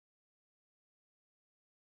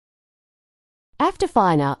After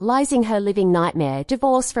finalizing her living nightmare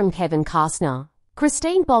divorce from Kevin Costner,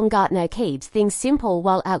 Christine Baumgartner keeps things simple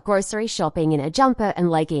while out grocery shopping in a jumper and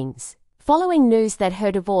leggings. Following news that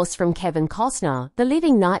her divorce from Kevin Costner, the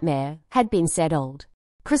living nightmare, had been settled,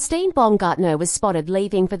 Christine Baumgartner was spotted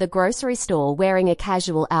leaving for the grocery store wearing a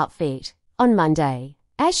casual outfit on Monday,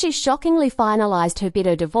 as she shockingly finalized her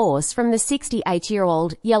bitter divorce from the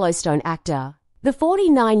 68-year-old Yellowstone actor. The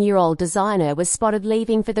 49-year-old designer was spotted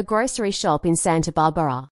leaving for the grocery shop in Santa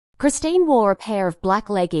Barbara. Christine wore a pair of black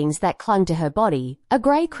leggings that clung to her body, a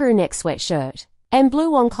grey crew neck sweatshirt, and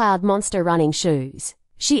blue on-cloud monster running shoes.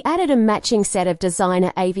 She added a matching set of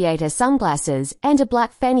designer aviator sunglasses and a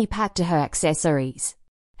black fanny pack to her accessories.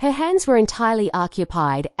 Her hands were entirely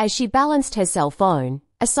occupied as she balanced her cell phone,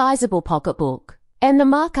 a sizable pocketbook, and the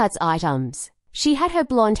market's items. She had her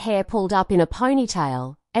blonde hair pulled up in a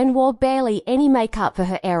ponytail and wore barely any makeup for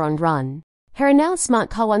her errand run. Her announcement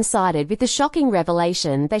coincided with the shocking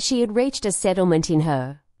revelation that she had reached a settlement in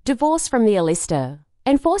her divorce from the A-lister,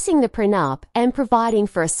 enforcing the prenup and providing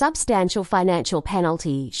for a substantial financial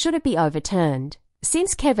penalty should it be overturned.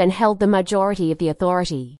 Since Kevin held the majority of the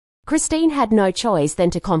authority, Christine had no choice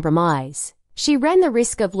than to compromise. She ran the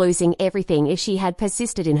risk of losing everything if she had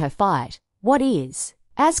persisted in her fight. What is,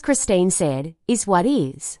 as Christine said, is what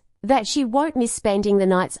is. That she won't miss spending the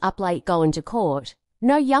nights up late going to court.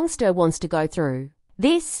 No youngster wants to go through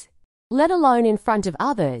this, let alone in front of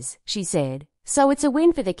others, she said. So it's a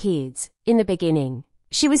win for the kids. In the beginning,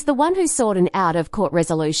 she was the one who sought an out-of-court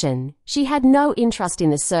resolution. She had no interest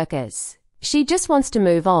in the circus. She just wants to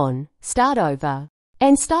move on, start over,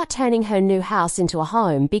 and start turning her new house into a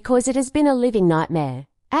home because it has been a living nightmare.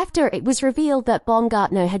 After it was revealed that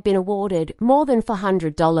Baumgartner had been awarded more than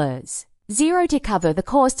 $400. Zero to cover the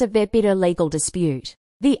cost of their bitter legal dispute.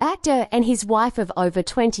 The actor and his wife of over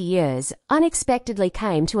 20 years unexpectedly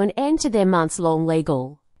came to an end to their months-long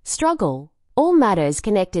legal struggle. All matters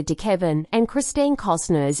connected to Kevin and Christine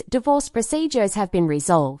Costner's divorce procedures have been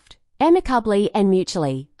resolved amicably and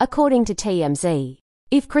mutually, according to TMZ.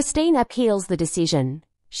 If Christine appeals the decision,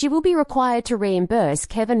 she will be required to reimburse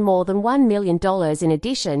Kevin more than $1 million in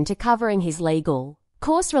addition to covering his legal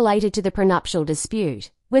costs related to the prenuptial dispute.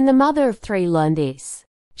 When the mother of three learned this,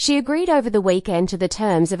 she agreed over the weekend to the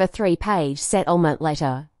terms of a 3-page settlement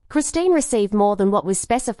letter. Christine received more than what was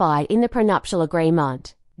specified in the prenuptial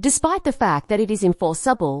agreement. Despite the fact that it is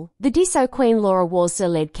enforceable, the Diso Queen Laura Walser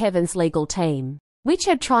led Kevin's legal team, which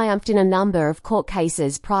had triumphed in a number of court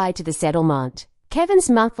cases prior to the settlement. Kevin's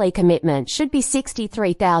monthly commitment should be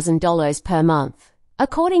 $63,000 per month,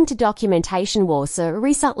 according to documentation Walser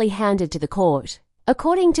recently handed to the court.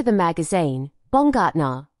 According to the magazine,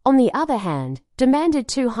 Baumgartner, on the other hand, demanded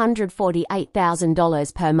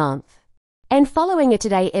 $248,000 per month. And following a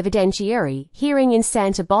today evidentiary hearing in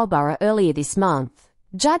Santa Barbara earlier this month,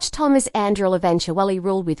 Judge Thomas Andrell eventually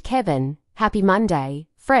ruled with Kevin. Happy Monday,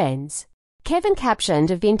 friends. Kevin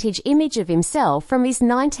captioned a vintage image of himself from his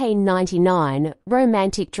 1999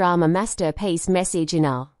 romantic drama masterpiece Message in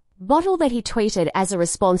a Bottle that he tweeted as a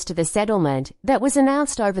response to the settlement that was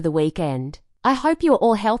announced over the weekend. I hope you are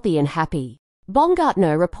all healthy and happy.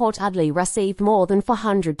 Baumgartner reportedly received more than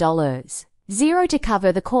 $400. Zero to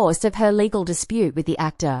cover the cost of her legal dispute with the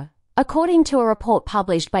actor, according to a report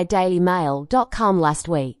published by DailyMail.com last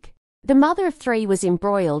week. The mother of three was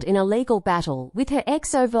embroiled in a legal battle with her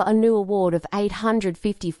ex over a new award of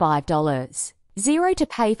 $855. Zero to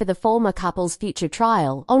pay for the former couple's future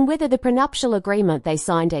trial on whether the prenuptial agreement they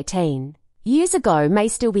signed 18 years ago may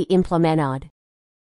still be implemented.